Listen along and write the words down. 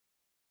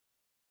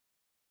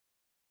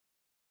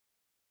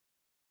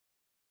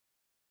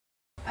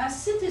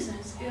as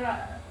citizens,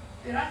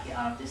 Iraqi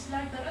artists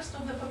like the rest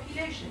of the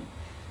population.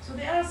 So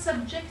they are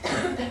subjected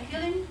to the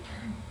killing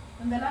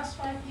in the last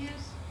 5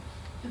 years,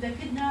 to the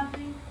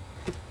kidnapping.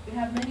 We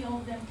have many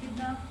of them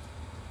kidnapped.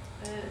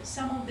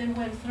 Some of them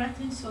were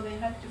threatened, so they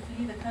had to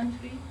flee the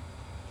country.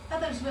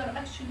 Others were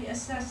actually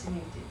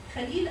assassinated.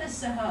 Khalil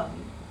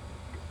al-Zahawi,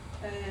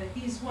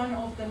 he is one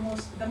of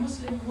the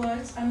Muslim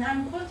world's, and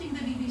I'm quoting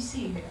the BBC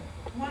here,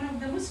 one of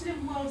the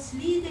Muslim world's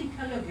leading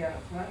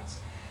calligraphers,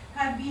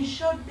 had been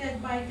shot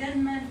dead by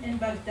gunmen in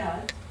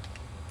Baghdad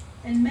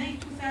in May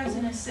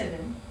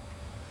 2007.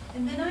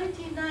 In the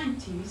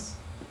 1990s,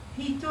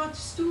 he taught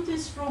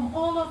students from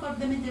all over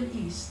the Middle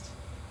East.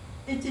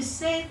 It is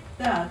said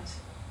that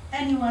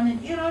anyone in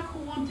Iraq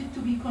who wanted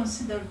to be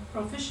considered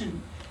proficient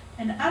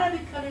in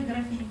Arabic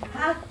calligraphy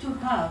had to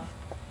have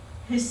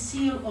his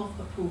seal of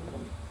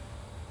approval.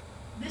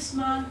 This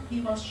man,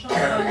 he was shot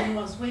while he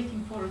was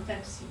waiting for a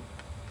taxi.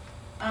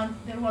 And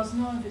there was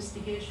no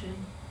investigation.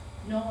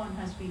 No one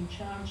has been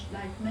charged,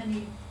 like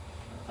many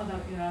other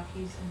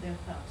Iraqis in their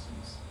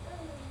thousands.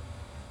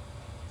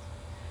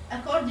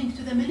 According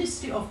to the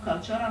Ministry of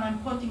Culture, and I'm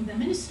quoting the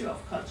Ministry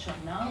of Culture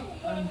now,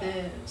 and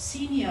the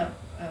senior,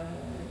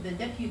 the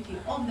deputy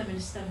of the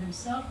minister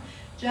himself,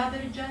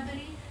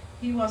 Jaberi,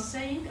 he was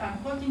saying, I'm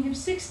quoting him,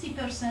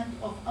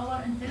 60% of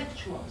our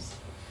intellectuals,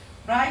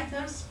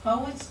 writers,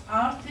 poets,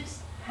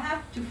 artists,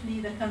 have to flee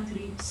the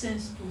country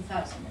since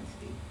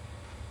 2003.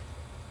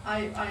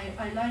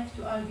 I like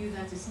to argue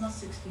that it's not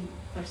 60%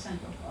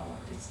 of our,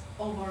 it's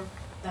more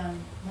than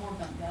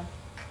that.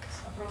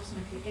 It's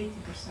approximately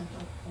 80%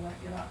 of our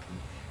Iraqi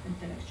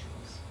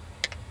intellectuals.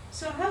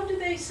 So how do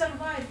they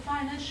survive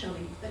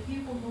financially, the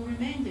people who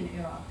remained in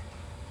Iraq?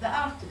 The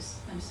artists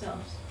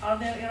themselves. Are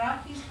there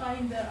Iraqis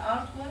buying their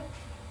artwork?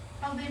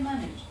 How they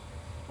manage?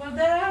 Well,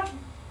 there are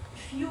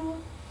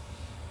few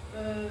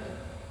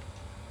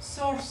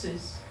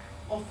sources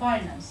of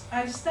finance.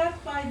 I'll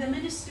start by the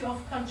Ministry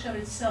of Culture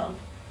itself,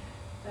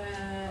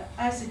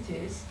 as it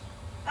is.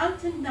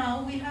 Until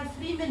now, we have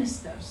 3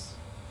 ministers.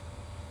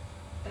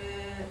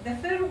 The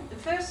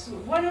first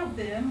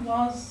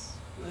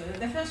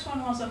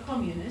one was a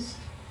communist.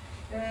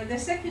 The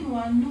second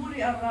one, Nouri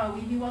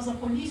Al-Rawi, he was a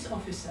police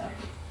officer.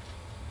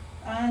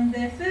 And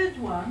the third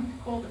one,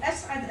 called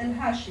As'ad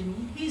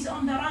Al-Hashimi, he's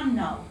on the run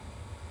now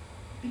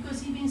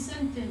because he's been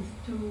sentenced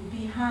to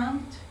be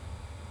hanged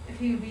if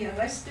he'll be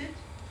arrested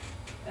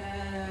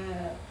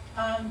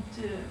and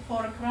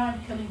for a crime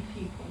killing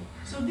people.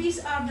 So these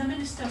are the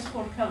ministers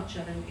for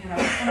culture in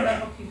Iraq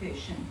under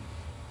occupation.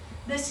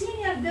 The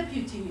senior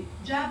deputy,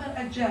 Jaber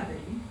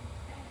al-Jaberi,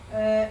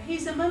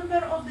 he's a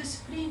member of the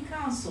Supreme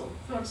Council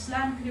for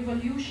Islamic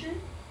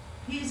Revolution.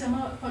 He is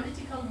a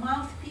political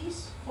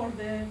mouthpiece for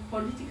the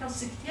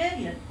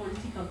sectarian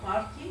political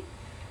party.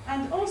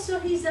 And also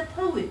he's a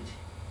poet.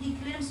 He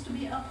claims to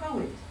be a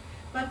poet.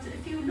 But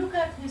if you look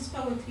at his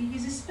poetry,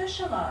 he's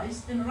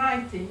specialized in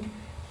writing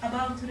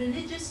about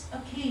religious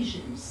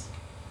occasions,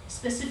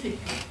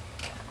 specifically,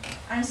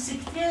 and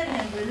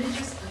sectarian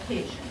religious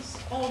occasions,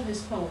 all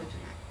his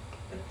poetry.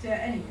 But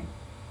anyway,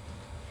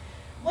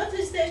 what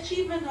is the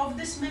achievement of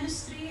this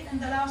ministry in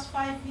the last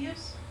 5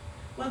 years?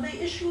 Well, they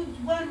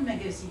issued one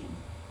magazine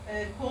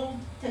called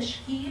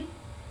Tashkil,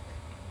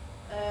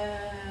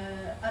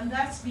 and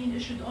that's been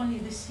issued only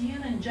this year,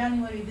 in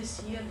January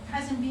this year. It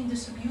hasn't been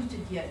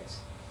distributed yet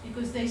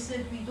because they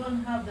said we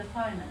don't have the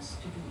finance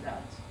to do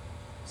that.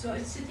 So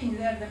it's sitting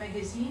there, the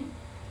magazine,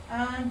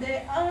 and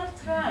they are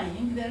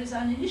trying, there is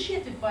an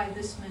initiative by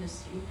this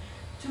ministry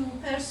to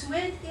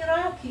persuade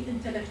Iraqi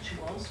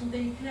intellectuals, who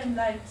they claim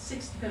like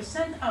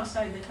 60%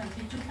 outside the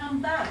country, to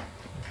come back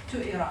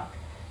to Iraq.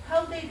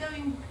 How they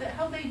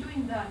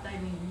doing that, I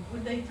mean?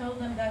 Would they tell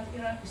them that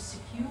Iraq is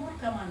secure?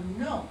 Come on,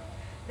 no.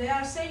 They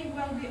are saying,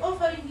 well, we're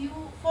offering you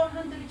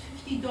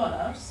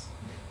 $450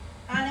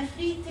 and a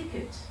free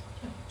ticket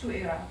to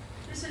Iraq.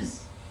 This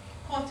is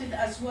quoted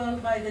as well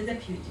by the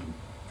deputy.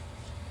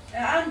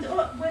 And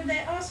when they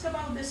ask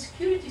about the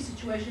security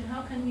situation,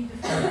 how can we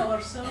defend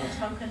ourselves,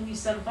 how can we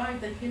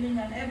survive the killing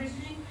and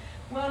everything?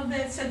 Well,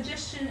 the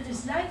suggestion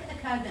is like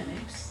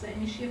academics, the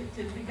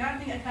initiative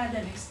regarding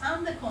academics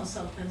and the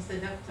consultants, the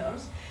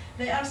doctors,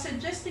 they are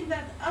suggesting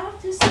that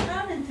artists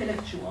and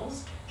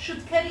intellectuals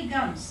should carry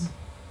guns.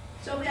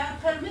 So we are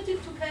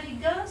permitted to carry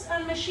guns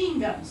and machine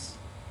guns.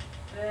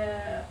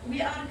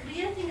 We are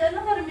creating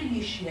another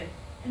militia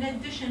in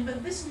addition,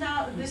 but this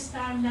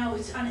time now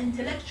it's an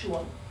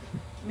intellectual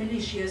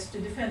militias to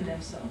defend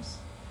themselves.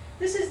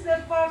 This is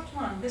the part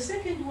one. The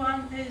second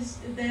one is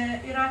the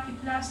Iraqi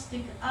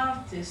Plastic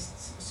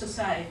Artists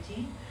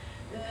Society.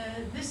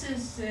 This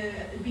has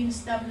been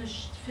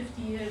established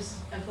 50 years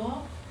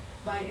ago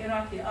by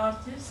Iraqi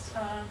artists,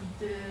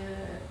 and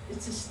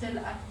it's still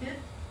active.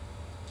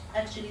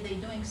 Actually,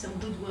 they're doing some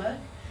good work,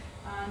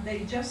 and they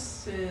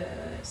just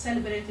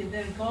celebrated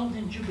their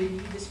Golden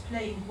Jubilee,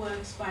 displaying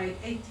works by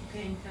 80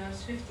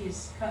 painters,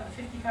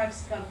 55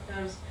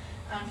 sculptors,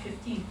 and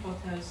 15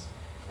 potters,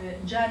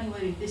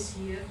 January this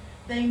year.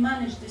 They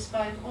managed,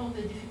 despite all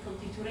the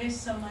difficulty, to raise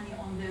some money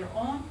on their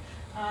own,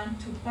 and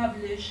to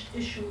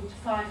issued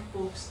 5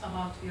 books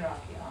about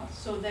Iraqi art.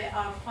 So they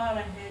are far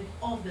ahead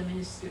of the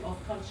Ministry of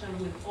Culture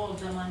with all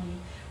the money,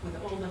 with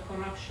all the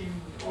corruption,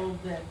 with all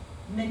the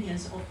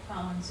millions of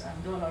pounds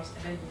and dollars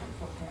available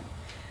for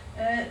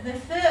them. The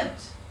third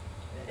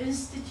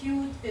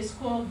institute is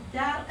called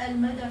Dar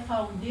al-Mada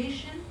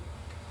Foundation,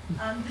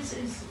 and this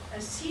is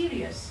a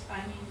serious,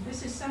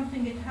 this is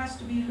something it has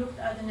to be looked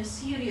at in a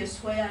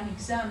serious way and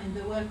examine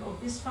the work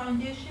of this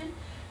foundation.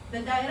 The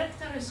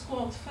director is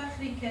called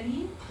Fakhri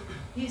Karim.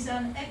 He's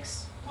an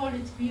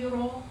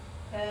ex-Politburo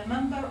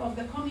member of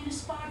the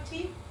Communist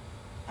Party,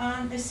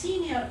 and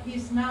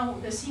he's now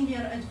the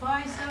senior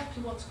advisor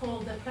to what's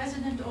called the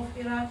President of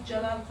Iraq,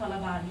 Jalal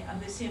Talabani,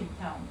 at the same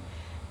time.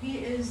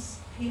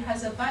 He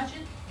has a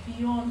budget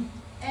beyond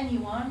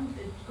anyone.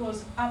 It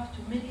goes up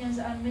to millions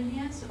and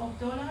millions of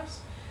dollars.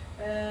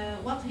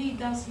 What he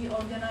does, he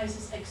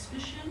organizes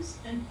exhibitions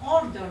in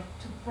order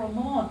to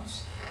promote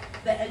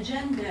the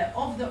agenda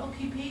of the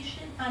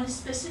occupation, and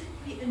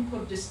specifically in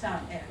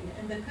Kurdistan area,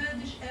 in the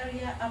Kurdish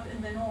area up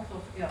in the north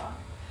of Iraq.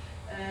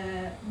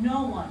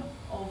 No one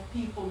of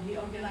people he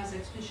organized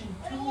exhibition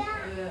to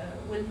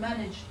will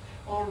manage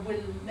or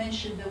will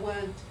mention the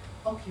word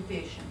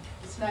occupation.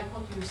 It's like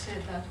what you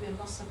said, that we're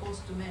not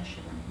supposed to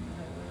mention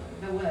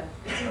the word.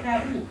 It's a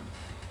taboo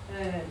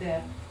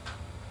there.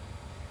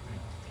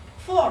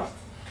 Fourth,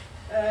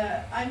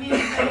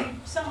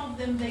 some of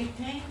them they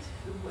paint,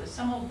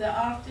 some of the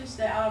artists,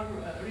 they are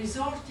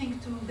resorting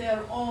to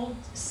their old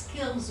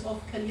skills of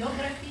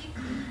calligraphy.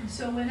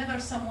 So whenever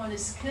someone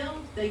is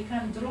killed, they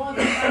can draw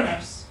the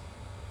colors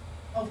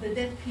of the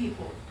dead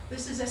people.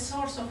 This is a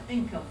source of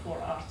income for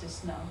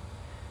artists now.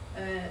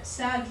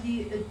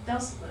 Sadly, it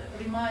does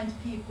remind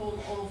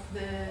people of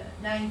the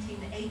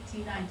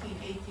 1980,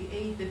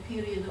 1988, the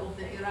period of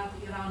the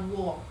Iraq-Iran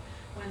war,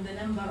 when the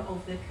number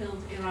of the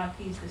killed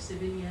Iraqis, the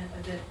civilian,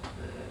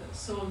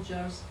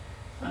 soldiers,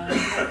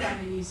 their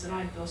families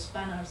write those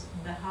banners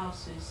in the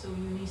houses, so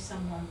you need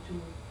someone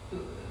to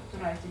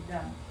write it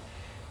down.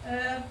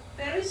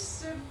 There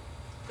is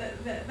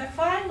the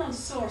final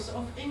source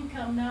of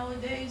income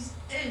nowadays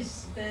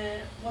is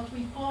what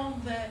we call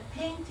the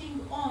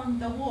painting on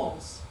the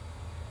walls.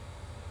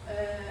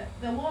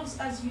 The walls,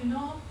 as you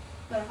know,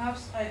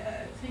 perhaps I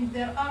think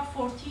there are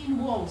 14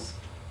 walls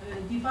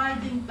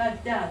dividing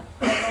Baghdad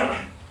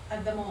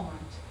at the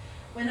moment.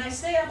 When I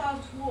say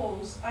about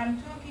walls,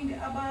 I'm talking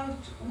about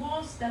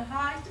walls, the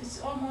height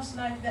is almost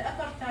like the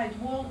apartheid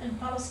wall in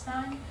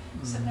Palestine,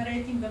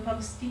 separating the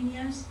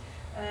Palestinians.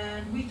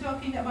 And we're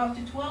talking about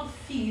 12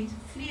 feet,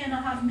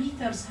 3.5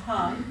 meters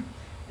high.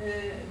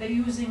 They're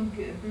using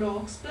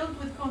blocks, built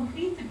with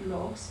concrete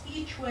blocks,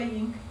 each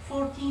weighing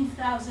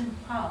 14,000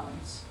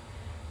 pounds.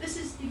 This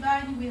is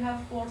divided, we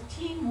have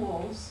 14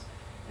 walls.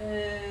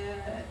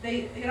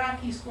 The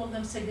Iraqis call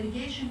them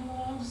segregation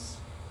walls,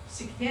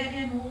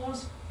 sectarian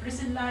walls,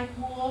 prison-like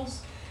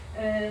walls.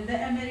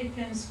 The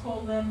Americans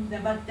call them the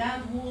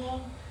Baghdad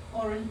wall,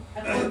 or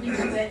according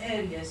to the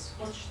areas,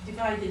 which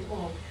divide it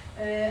all.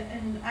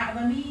 In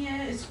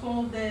A'damiyya, it's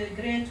called the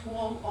Great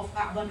Wall of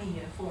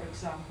A'damiyya, for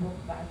example.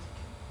 But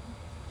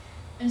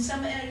in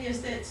some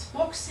areas, that's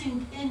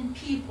boxing in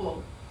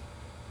people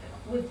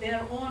with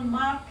their own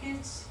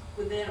markets,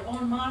 with their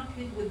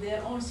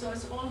own, so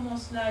it's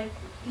almost like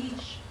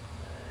each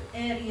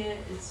area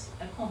is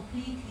a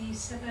completely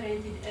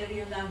separated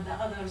area than the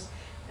others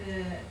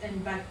in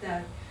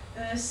Baghdad.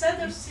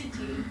 Sadr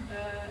city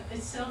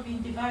itself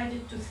being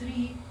divided to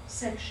 3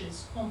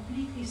 sections,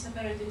 completely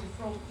separated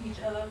from each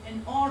other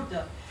in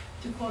order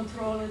to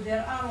control it.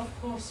 There are,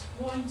 of course,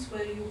 points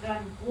where you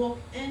can walk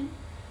in,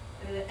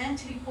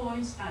 entry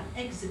points and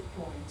exit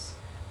points.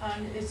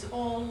 And it's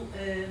all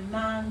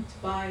manned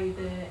by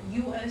the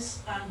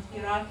US and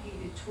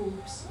Iraqi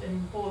troops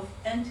in both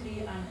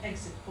entry and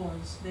exit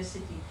points, the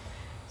city.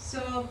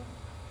 So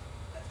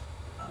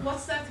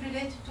what's that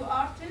related to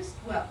artists?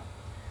 Well,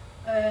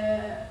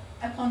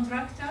 a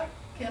contractor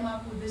came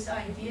up with this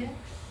idea,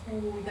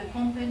 who the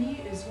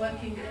company is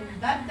working in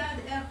Baghdad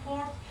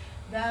airport,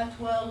 that,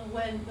 well,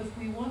 if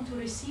we want to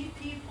receive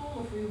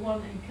people, if we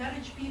want to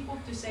encourage people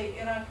to say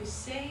Iraq is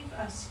safe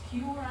and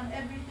secure and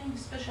everything,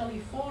 especially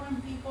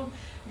foreign people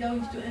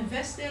going to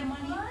invest their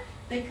money,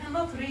 they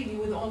cannot really,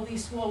 with all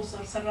these walls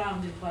are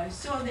surrounded by.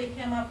 So they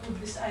came up with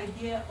this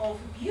idea of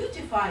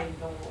beautifying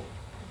the wall,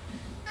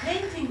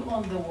 painting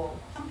on the wall.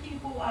 Some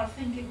people are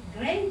thinking,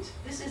 great,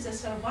 this is a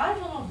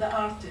survival of the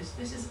artist.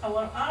 This is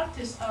our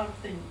artist art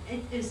thing.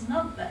 It is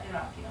not the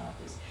Iraqi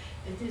artist.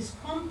 It is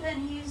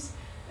companies,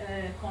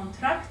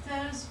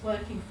 contractors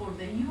working for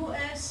the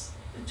US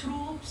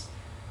troops.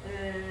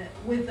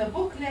 With the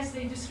booklets,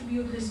 they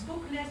distribute these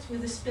booklets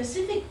with the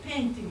specific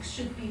paintings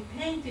should be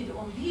painted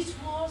on these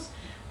walls,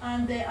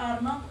 and they are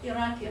not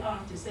Iraqi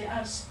artists. They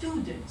are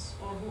students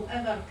or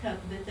whoever cut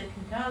the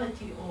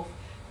technicality of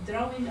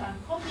drawing and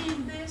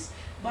copying this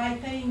by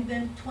paying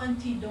them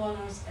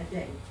 $20 a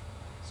day.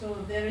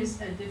 So there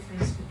is a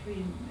difference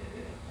between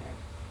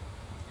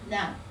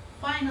now,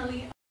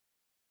 finally,